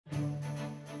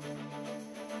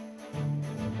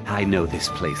I know this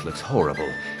place looks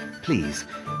horrible. Please,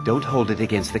 don't hold it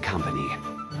against the company.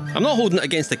 I'm not holding it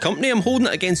against the company, I'm holding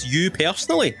it against you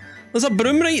personally. There's a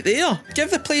broom right there.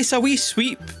 Give the place a wee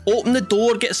sweep. Open the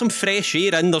door, get some fresh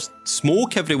air in. There's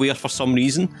smoke everywhere for some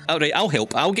reason. Alright, I'll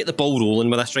help. I'll get the ball rolling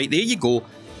with this. Right, there you go.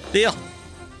 There.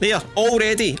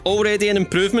 Already an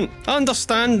improvement. I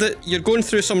understand that you're going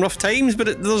through some rough times, but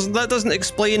that doesn't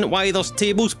explain why there's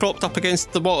tables propped up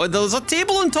against the wall. There's a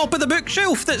table on top of the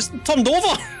bookshelf that's turned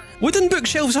over. Wooden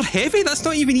bookshelves are heavy. That's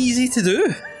not even easy to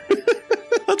do.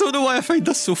 I don't know why I find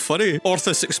this so funny.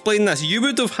 Orthus, explain this. You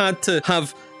would have had to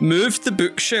have moved the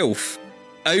bookshelf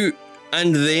out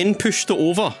and then pushed it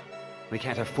over. We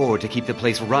can't afford to keep the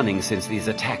place running since these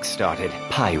attacks started.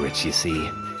 Pirates, you see.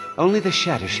 Only the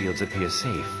shatter shields appear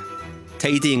safe.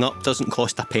 Tidying up doesn't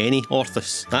cost a penny,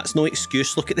 Orthus. That's no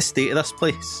excuse. Look at the state of this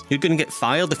place. You're going to get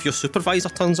fired if your supervisor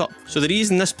turns up. So the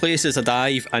reason this place is a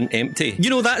dive and empty,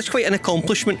 you know, that's quite an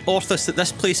accomplishment, Orthus, that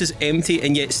this place is empty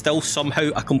and yet still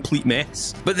somehow a complete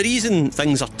mess. But the reason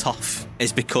things are tough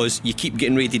is because you keep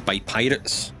getting raided by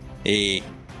pirates. Ignore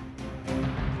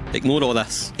all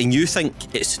this. And you think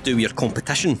it's to do with your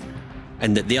competition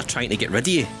and that they're trying to get rid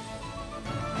of you.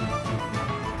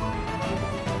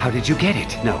 How did you get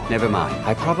it? No, never mind.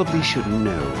 I probably shouldn't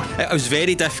know. It was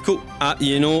very difficult.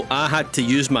 You know, I had to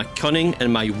use my cunning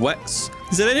and my wits.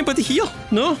 Is there anybody here?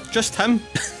 No, just him.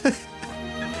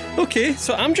 Okay,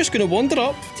 so I'm just going to wander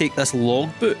up, take this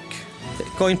logbook, take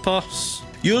a coin purse.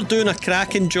 You're doing a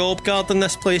cracking job guarding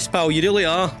this place, pal. You really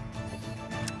are.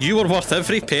 You were worth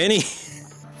every penny.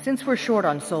 Since we're short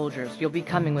on soldiers, you'll be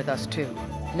coming with us too.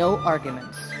 No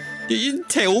arguments. You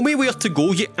tell me where to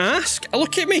go, you ask.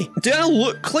 Look at me. Do I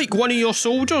look like one of your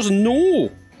soldiers? No.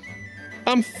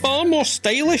 I'm far more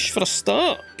stylish for a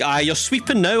start. You're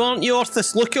sweeping now, aren't you,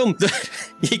 Orthus? Look at him.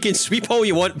 You can sweep all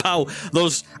you want, pal.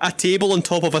 There's a table on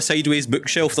top of a sideways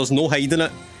bookshelf. There's no hiding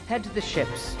it. Head to the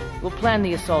ships. We'll plan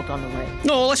the assault on the way.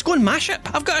 No, let's go on my ship.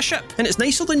 I've got a ship, and it's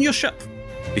nicer than your ship.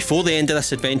 Before the end of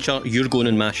this adventure, you're going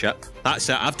on my ship. That's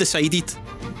it. I've decided.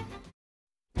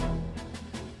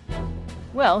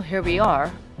 Well, here we are,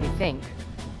 we think.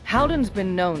 Haldon's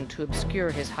been known to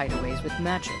obscure his hideaways with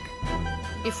magic.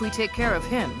 If we take care of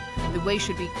him, the way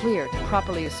should be clear to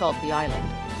properly assault the island.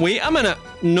 Wait a minute.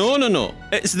 No.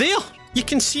 It's there. You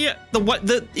can see it.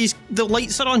 The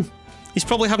lights are on. He's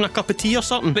probably having a cup of tea or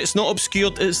something, but it's not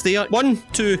obscured. It's there. 1,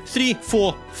 2, 3,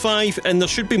 4, 5, and there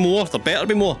should be more. There better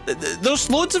be more. There's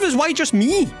loads of us. Why just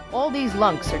me? All these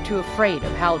lunks are too afraid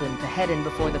of Haldon to head in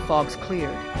before the fog's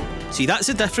cleared. See, that's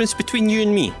the difference between you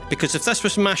and me. Because if this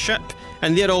was my ship,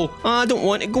 and they're all, I don't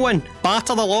want to go in,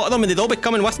 batter the lot of them and they'd all be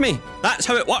coming with me. That's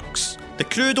how it works. The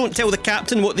crew don't tell the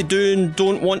captain what they do and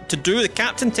don't want to do. The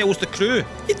captain tells the crew.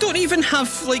 You don't even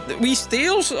have, like, wee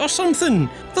stairs or something.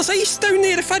 There's ice down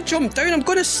there. If I jump down, I'm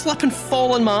going to slip and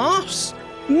fall on my arse.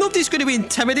 Nobody's going to be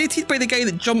intimidated by the guy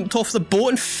that jumped off the boat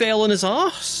and fell on his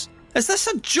arse. Is this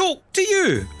a joke to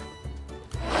you?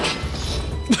 What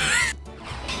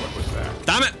was that?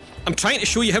 Damn it. I'm trying to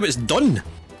show you how it's done.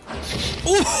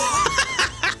 Oh,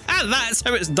 that's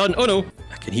how it's done. Oh no.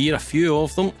 I can hear a few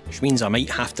of them, which means I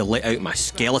might have to let out my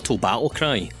skeletal battle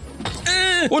cry.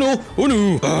 Oh no.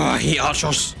 Oh, I hate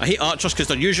archers. I hate archers because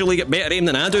they usually get better aim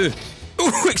than I do.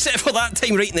 Oh, except for that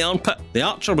time right in the armpit. The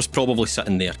archer was probably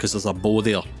sitting there because there's a bow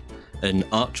there. And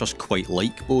archers quite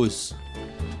like bows.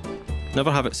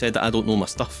 Never have it said that I don't know my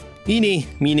stuff. Eeny,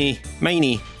 meeny,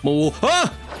 miny, mo.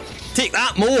 Ah! Take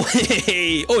that, Mo!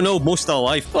 Oh no, Mo's still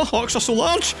alive. Oh, hawks are so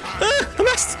large. I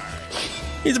missed.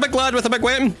 He's a big lad with a big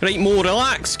weapon. Right, Mo,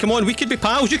 relax. Come on, we could be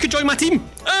pals. You could join my team.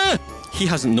 He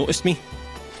hasn't noticed me.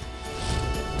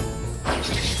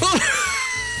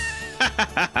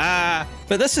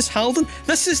 But this is Haldon.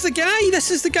 This is the guy.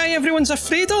 This is the guy everyone's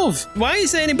afraid of. Why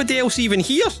is anybody else even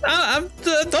here? I've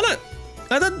done it.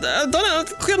 I've done it. I'm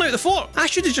clearing out the fort. I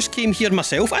should have just came here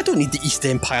myself. I don't need the East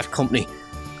Empire Company.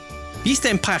 The East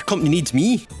Empire Company needs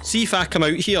me. See if I come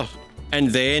out here and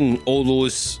then all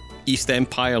those East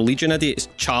Empire Legion idiots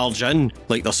charge in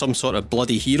like they're some sort of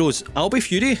bloody heroes. I'll be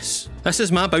furious. This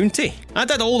is my bounty. I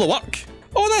did all the work.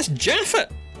 Oh, that's Jaffet.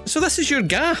 So this is your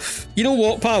gaff. You know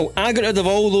what, pal? I got rid of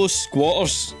all those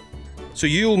squatters. So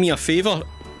you owe me a favour.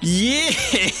 Yeah!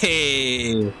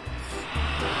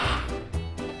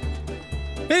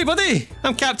 Hey, buddy.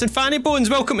 I'm Captain Fanny Bones.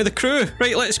 Welcome to the crew.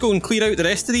 Right, let's go and clear out the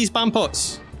rest of these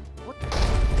bampots.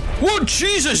 Whoa,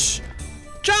 Jesus!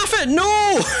 Jaffet,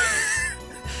 no!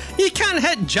 You can't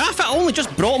hit Jaffet, I only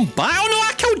just brought him back. Oh no,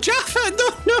 I killed Jaffet!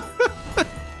 No!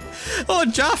 Oh,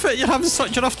 Jaffet, you're having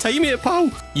such a rough time here,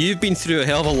 pal. You've been through a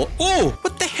hell of a lot. Oh,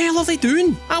 what the hell are they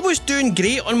doing? I was doing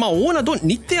great on my own, I don't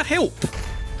need their help.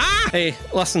 Ah! Hey,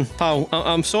 listen, pal,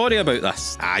 I'm sorry about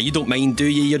this. Ah, you don't mind, do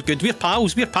you? You're good. We're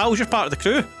pals, you're part of the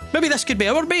crew. Maybe this could be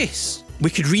our base. We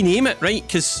could rename it, right?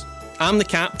 Because I'm the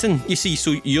captain, you see,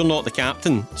 so you're not the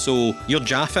captain. So you're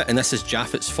Jaffet, and this is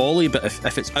Jaffet's Folly, but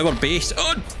if it's our base...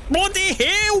 Oh, bloody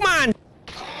hell, man!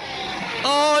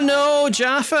 Oh no,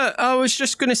 Jaffet, I was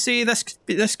just going to say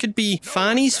this could be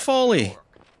Fanny's Folly.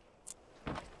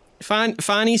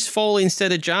 Fanny's Folly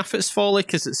instead of Jaffet's Folly,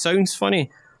 because it sounds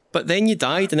funny. But then you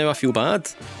died, and now I feel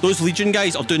bad. Those Legion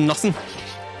guys are doing nothing.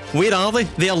 Where are they?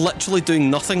 They are literally doing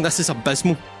nothing. This is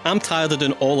abysmal. I'm tired of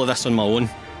doing all of this on my own.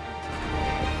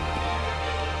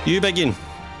 You, Biggin,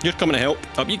 you're coming to help.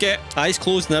 Up you get. Eyes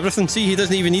closed and everything. See, he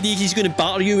doesn't even need you. He's going to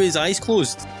batter you with his eyes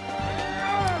closed.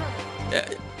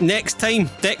 Next time,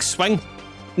 next swing.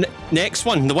 Next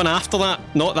one, the one after that,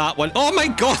 not that one. Oh my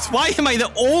god, why am I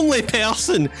the only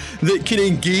person that can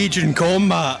engage in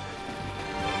combat?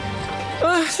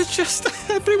 It's just,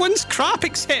 everyone's crap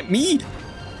except me.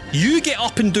 You get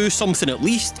up and do something at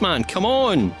least, man. Come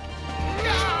on.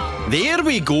 There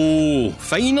we go.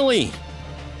 Finally.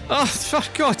 Oh, for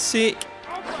God's sake.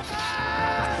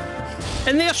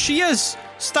 And there she is,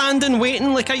 standing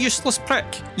waiting like a useless prick.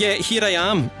 Yeah, here I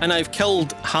am, and I've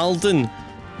killed Halden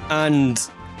and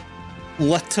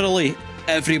literally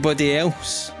everybody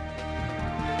else.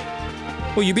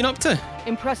 What you been up to?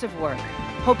 Impressive work.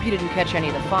 Hope you didn't catch any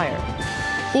of the fire.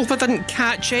 Hope I didn't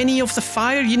catch any of the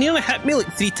fire. You nearly hit me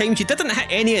like 3 times. You didn't hit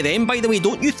any of them, by the way.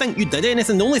 Don't you think you did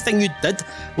anything? The only thing you did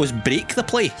was break the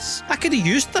place. I could have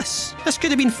used this. This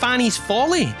could have been Fanny's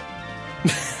Folly.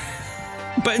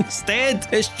 But instead,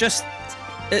 it's just...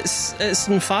 It's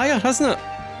in fire, isn't it?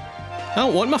 I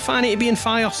don't want my Fanny to be in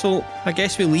fire, so I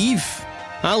guess we leave.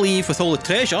 I leave with all the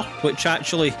treasure, which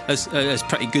actually is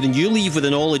pretty good, and you leave with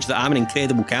the knowledge that I'm an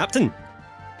incredible captain.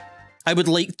 I would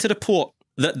like to report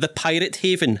that the pirate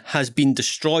haven has been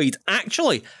destroyed.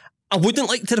 Actually, I wouldn't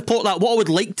like to report that. What I would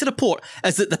like to report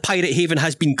is that the pirate haven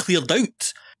has been cleared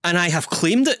out, and I have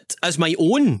claimed it as my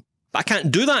own. But I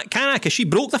can't do that, can I? Because she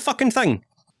broke the fucking thing.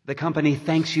 The company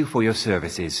thanks you for your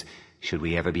services. Should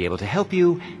we ever be able to help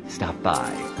you, stop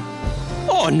by.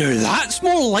 Oh, no, that's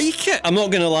more like it. I'm not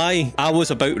going to lie. I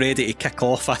was about ready to kick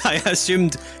off. I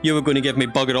assumed you were going to give me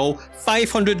bugger all.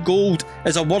 500 gold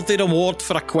is a worthy reward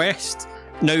for a quest.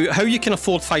 Now, how you can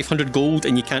afford 500 gold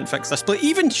and you can't fix this, but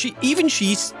even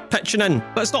she's pitching in,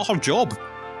 but it's not her job.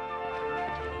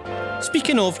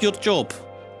 Speaking of your job,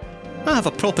 I have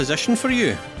a proposition for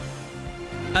you.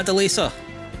 Adelaisa,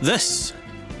 this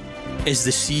is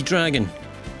the Sea Dragon,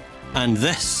 and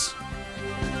this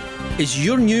is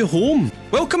your new home.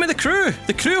 Welcome to the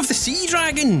crew of the Sea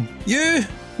Dragon. You,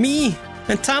 me,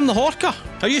 and Tam the Horker.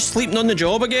 Are you sleeping on the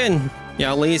job again?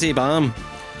 Yeah, lazy bam.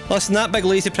 Listen, that big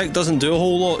lazy prick doesn't do a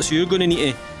whole lot, so you're going to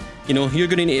need to, you're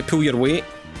going to need to pull your weight.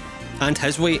 And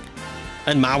his weight.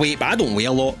 And my weight, but I don't weigh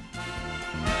a lot.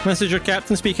 This is your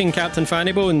captain speaking, Captain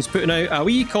Fanny Bones, putting out a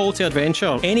wee call to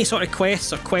adventure. Any sort of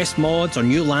quests or quest mods or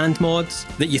new land mods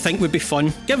that you think would be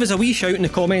fun, give us a wee shout in the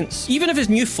comments. Even if it's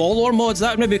new follower mods,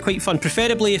 that would be quite fun,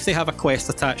 preferably if they have a quest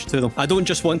attached to them. I don't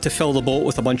just want to fill the boat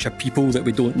with a bunch of people that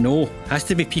we don't know. It has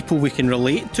to be people we can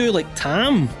relate to, like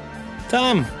Tam.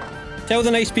 Tam, tell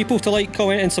the nice people to like,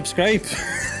 comment and subscribe.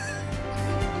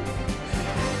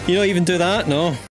 You don't even do that? No.